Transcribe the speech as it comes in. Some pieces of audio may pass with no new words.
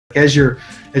As you're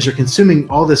consuming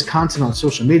all this content on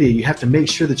social media, you have to make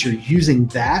sure that you're using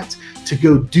that to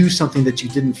go do something that you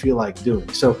didn't feel like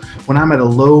doing. So when I'm at a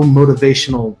low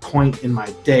motivational point in my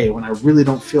day, when I really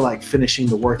don't feel like finishing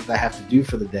the work that I have to do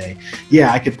for the day,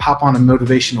 yeah, I could pop on a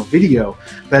motivational video,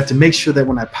 but I have to make sure that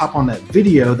when I pop on that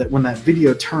video, that when that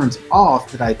video turns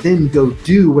off, that I then go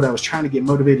do what I was trying to get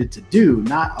motivated to do,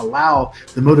 not allow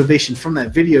the motivation from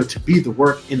that video to be the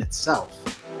work in itself.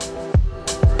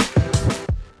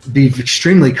 Be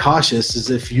extremely cautious as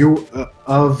if you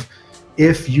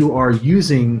are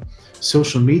using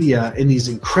social media and these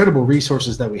incredible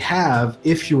resources that we have,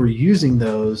 if you are using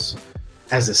those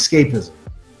as escapism.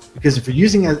 Because if you're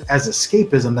using it as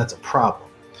escapism, that's a problem.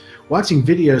 Watching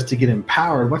videos to get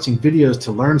empowered, watching videos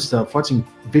to learn stuff, watching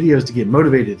videos to get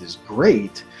motivated is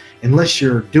great, unless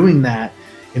you're doing that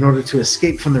in order to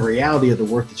escape from the reality of the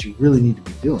work that you really need to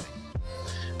be doing.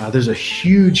 There's a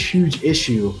huge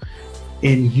issue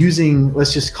in using,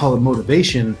 let's just call it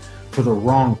motivation, for the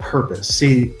wrong purpose.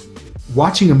 See,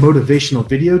 watching a motivational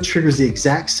video triggers the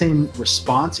exact same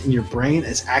response in your brain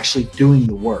as actually doing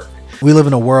the work. We live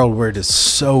in a world where it is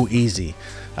so easy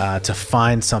to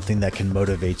find something that can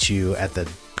motivate you at the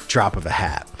drop of a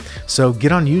hat. So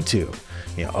get on YouTube,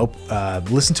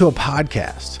 listen to a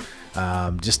podcast.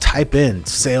 Just type in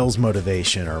sales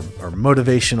motivation or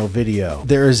motivational video.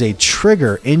 There is a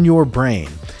trigger in your brain.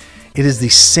 It is the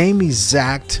same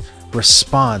exact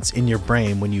response in your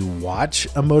brain when you watch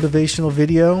a motivational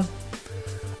video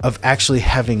of actually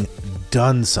having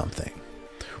done something.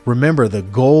 Remember, the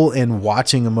goal in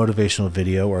watching a motivational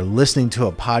video or listening to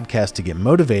a podcast to get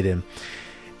motivated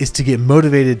is to get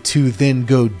motivated to then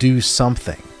go do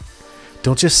something.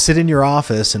 Don't just sit in your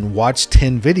office and watch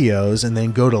 10 videos and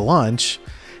then go to lunch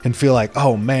and feel like,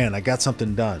 oh man, I got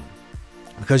something done.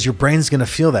 Because your brain's going to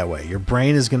feel that way. Your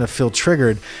brain is going to feel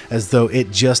triggered as though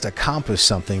it just accomplished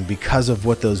something because of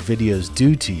what those videos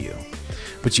do to you.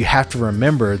 But you have to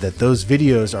remember that those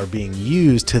videos are being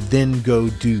used to then go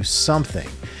do something.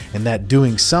 And that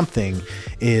doing something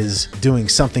is doing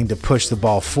something to push the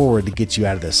ball forward to get you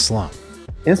out of this slump.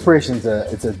 Inspiration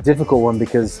it's a difficult one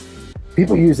because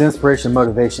people use inspiration and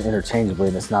motivation interchangeably,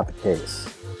 and it's not the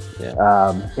case.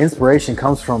 Yeah. Inspiration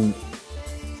comes from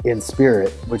in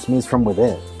spirit, which means from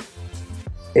within.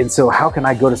 And so how can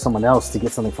I go to someone else to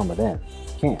get something from within?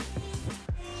 Can't.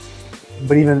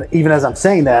 But even as I'm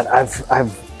saying that,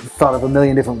 I've thought of a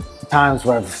million different times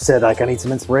where I've said like I need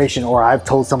some inspiration, or I've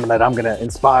told someone that I'm going to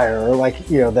inspire, or like,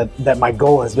 that my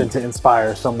goal has been to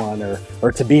inspire someone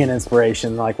or to be an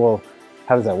inspiration. Like, well,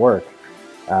 how does that work?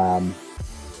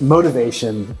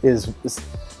 Motivation is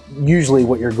usually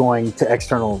what you're going to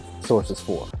external sources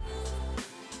for.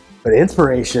 But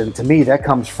inspiration, to me, that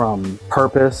comes from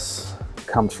purpose,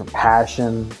 comes from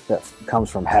passion, that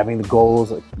comes from having the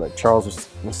goals, like Charles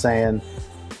was saying.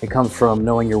 It comes from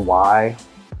knowing your why.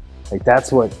 Like,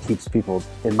 that's what keeps people,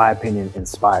 in my opinion,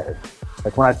 inspired.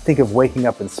 Like, when I think of waking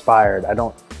up inspired, I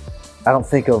don't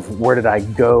think of where did I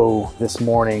go this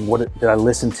morning, what did I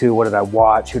listen to, what did I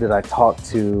watch, who did I talk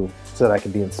to, so that I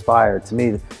could be inspired. To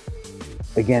me,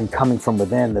 again, coming from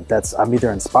within, that's I'm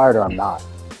either inspired or I'm not.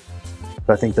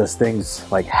 But I think those things,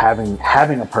 like having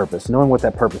a purpose, knowing what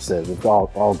that purpose is, we've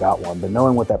all got one, but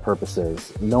knowing what that purpose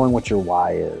is, knowing what your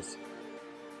why is,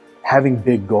 having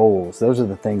big goals, those are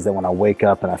the things that when I wake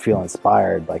up and I feel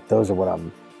inspired, like those are what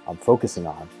I'm focusing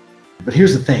on. But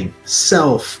here's the thing,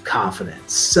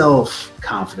 self-confidence,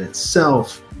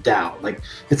 self-doubt, like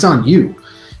it's on you.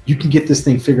 You can get this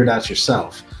thing figured out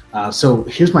yourself. So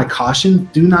here's my caution.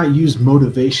 Do not use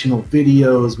motivational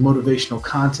videos, motivational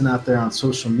content out there on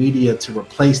social media to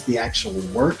replace the actual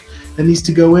work that needs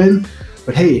to go in.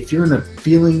 But hey, if you're in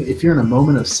a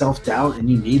moment of self-doubt and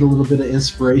you need a little bit of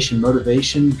inspiration,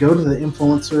 motivation, go to the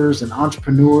influencers and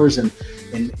entrepreneurs and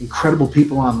incredible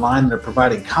people online that are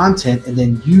providing content, and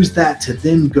then use that to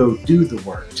then go do the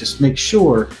work. Just make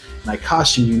sure, and I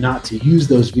caution you not to use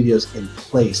those videos in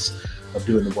place of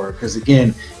doing the work, because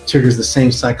again, it triggers the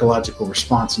same psychological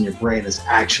response in your brain as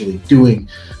actually doing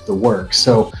the work.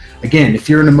 So again, if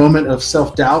you're in a moment of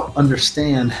self-doubt,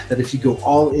 understand that if you go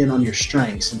all in on your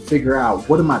strengths and figure out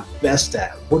what am I best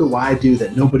at, what do I do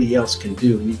that nobody else can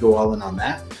do, and you go all in on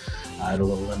that,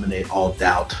 it'll eliminate all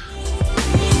doubt.